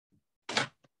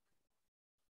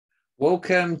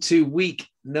Welcome to week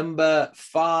number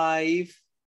 5,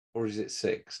 or is it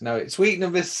 6? No, it's week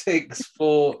number 6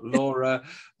 for Laura.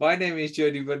 My name is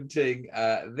Jody Bunting.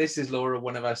 This is Laura,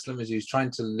 one of our slimmers who's trying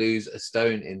to lose a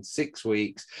stone in 6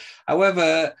 weeks.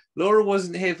 However, Laura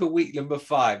wasn't here for week number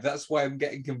 5. That's why I'm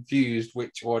getting confused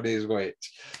which one is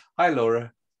which. Hi,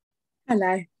 Laura.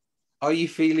 Hello. Are you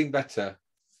feeling better?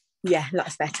 Yeah,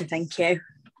 lots better, thank you.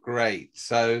 Great.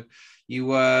 So you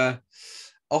were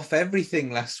off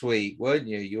everything last week, weren't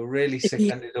you? You were really sick,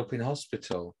 ended up in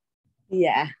hospital.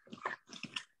 Yeah.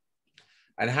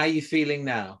 And how are you feeling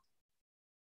now?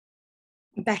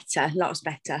 Better, lots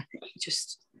better.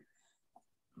 Just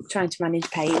trying to manage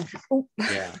pain. Oh.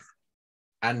 Yeah.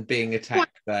 And being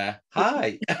attacked there.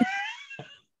 Hi.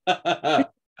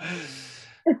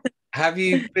 Have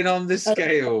you been on the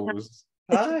scales?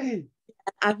 Hi.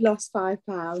 I've lost 5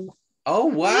 pounds. Oh,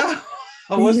 wow.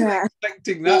 I wasn't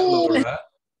expecting that, Laura.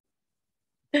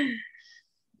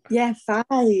 Yeah, 5.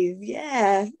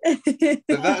 Yeah. So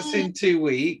that's in 2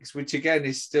 weeks, which again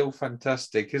is still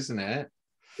fantastic, isn't it?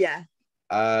 Yeah.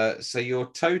 So your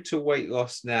total weight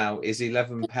loss now is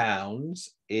 11 pounds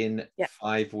in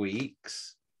 5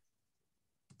 weeks.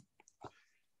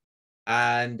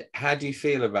 And how do you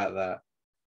feel about that?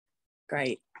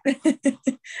 Great.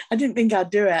 I didn't think I'd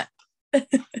do it.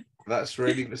 That's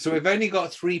really good. So we've only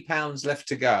got 3 pounds left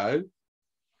to go.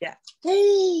 Yeah.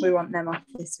 We want them off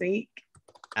this week.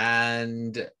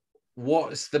 And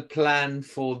what's the plan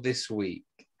for this week?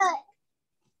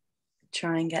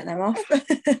 Try and get them off.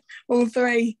 All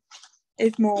 3.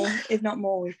 If not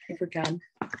more, if we can.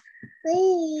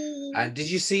 And did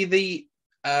you see the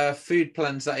food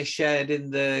plans that I shared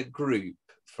in the group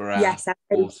for our Yes, I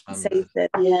saved members? it.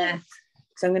 Yeah.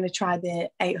 So I'm going to try the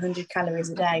 800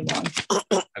 calories a day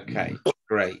one. Okay,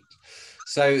 great.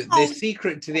 So the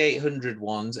secret to the 800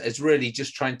 ones is really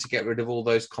just trying to get rid of all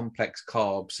those complex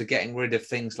carbs. So getting rid of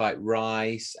things like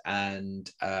rice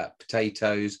and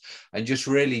potatoes, and just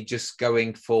really just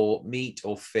going for meat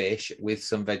or fish with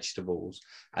some vegetables.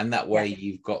 And that way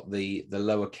you've got the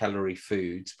lower calorie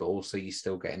foods, but also you're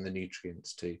still getting the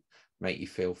nutrients to make you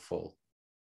feel full.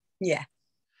 Yeah.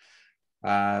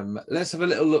 Let's have a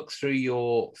little look through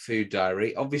your food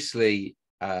diary. Obviously,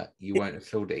 you won't have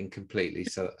filled it in completely,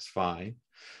 so that's fine.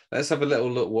 Let's have a little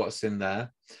look what's in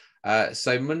there.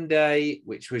 So Monday,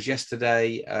 which was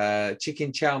yesterday,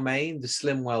 chicken chow mein, the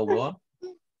Slimwell one.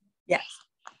 Yes.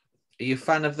 Are you a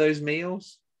fan of those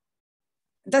meals?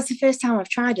 That's the first time I've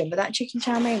tried them, but that chicken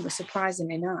chow mein was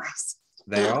surprisingly nice.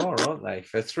 They are, aren't they?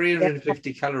 For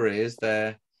 350 calories,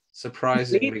 they're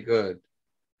surprisingly good.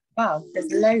 Wow,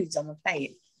 there's loads on the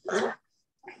plate.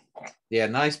 Yeah,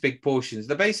 nice big portions.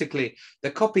 They're basically the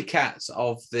copycats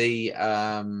of the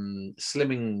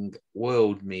Slimming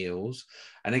World meals.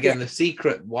 And again, the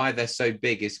secret why they're so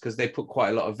big is because they put quite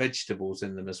a lot of vegetables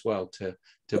in them as well to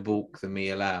bulk the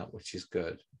meal out, which is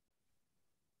good.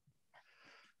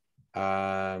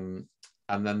 And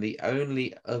then the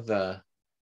only other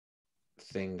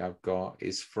thing I've got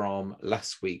is from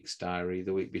last week's diary,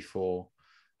 the week before,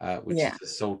 which is the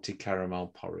salted caramel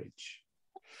porridge.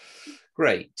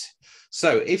 Great.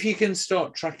 So if you can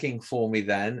start tracking for me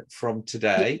then from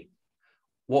today,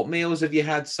 what meals have you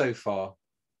had so far?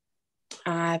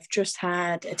 I've just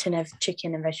had a tin of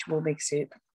chicken and vegetable big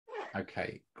soup.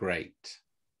 Okay, great.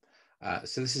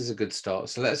 So this is a good start.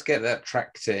 So let's get that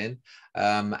tracked in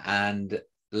and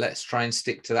let's try and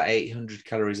stick to that 800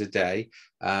 calories a day.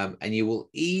 And you will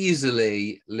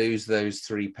easily lose those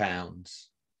 3 pounds.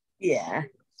 Yeah.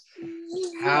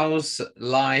 How's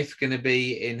life going to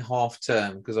be in half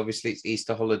term? Because obviously it's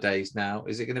Easter holidays now.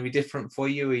 Is it going to be different for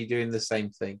you? Or are you doing the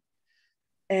same thing?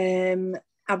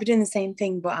 I'll be doing the same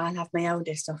thing, but I'll have my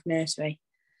eldest off nursery.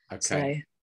 Okay.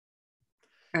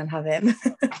 So I'll have him.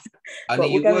 And are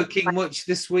you working much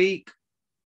this week?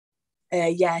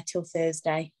 Yeah, till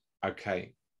Thursday.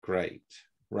 Okay, great.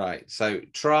 Right. So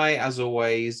try, as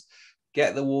always,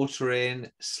 get the water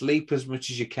in, sleep as much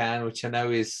as you can, which I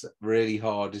know is really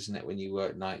hard, isn't it, when you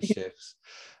work night shifts?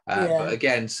 But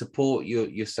again, support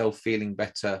yourself feeling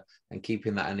better and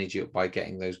keeping that energy up by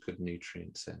getting those good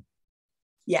nutrients in.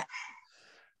 Yeah.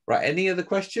 Right. Any other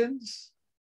questions?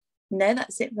 No,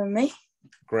 that's it from me.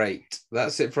 Great.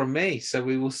 That's it from me. So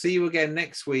we will see you again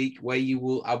next week where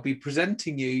I'll be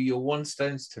presenting you your 1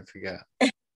 stone certificate.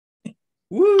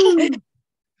 Woo!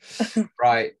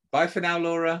 Right. Bye for now,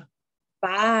 Laura.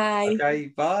 Bye.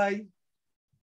 Okay, bye.